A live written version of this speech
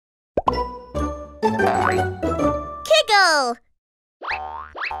Kiggle!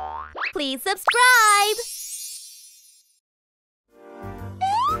 Please subscribe!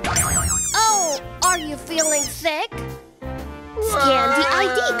 Oh, are you feeling sick? Scan the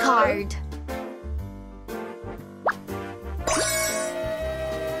ID card.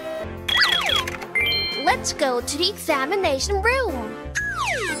 Let's go to the examination room.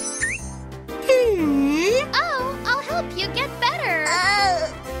 Oh, I'll help you get better.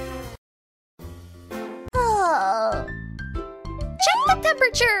 Check the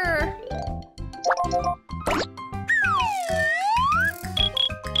temperature.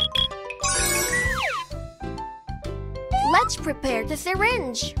 Let's prepare the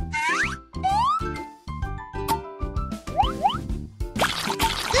syringe.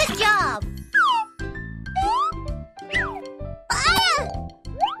 Good job!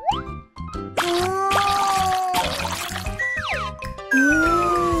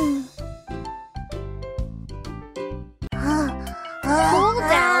 Cool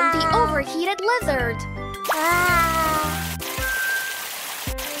down the overheated lizard.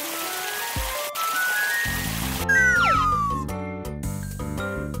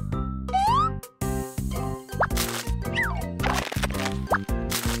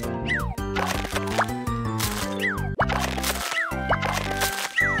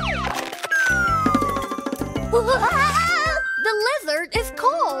 The lizard is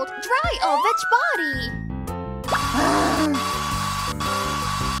cold, dry of its body.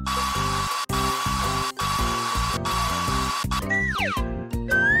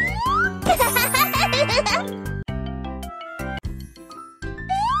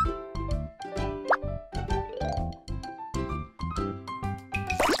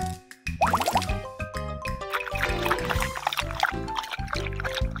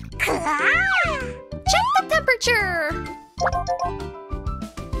 Check the temperature.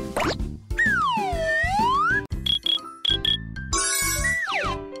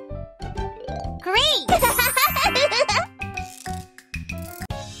 Great!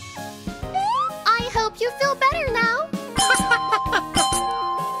 I hope you feel better now.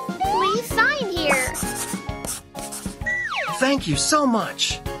 Please sign here. Thank you so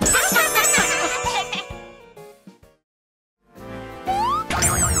much.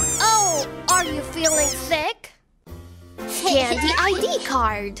 Oh, are you feeling sick? Scan the ID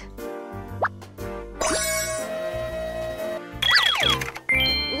card.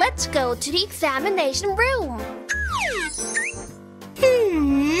 Let's go to the examination room.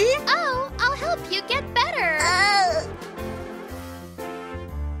 Oh, I'll help you get better.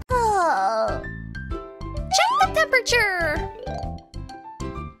 Check the temperature.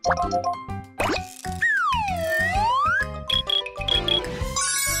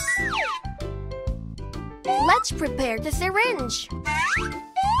 Let's prepare the syringe.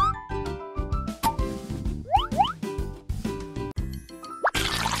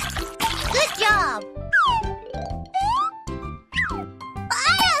 Good job!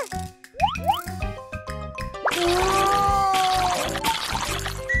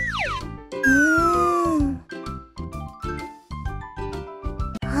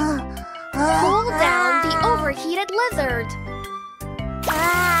 Cool down the overheated lizard.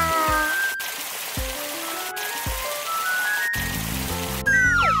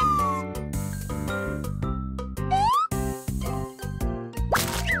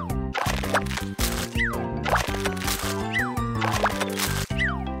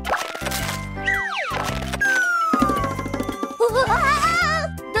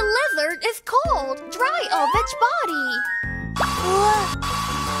 The lizard is cold, dry of its body.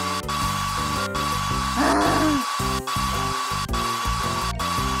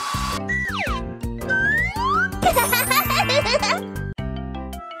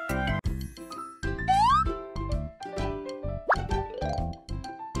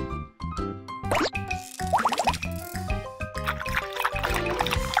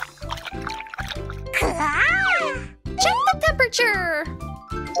 Check the temperature.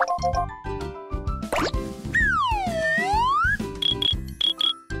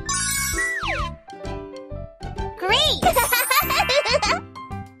 Great!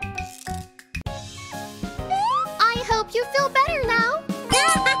 I hope you feel better.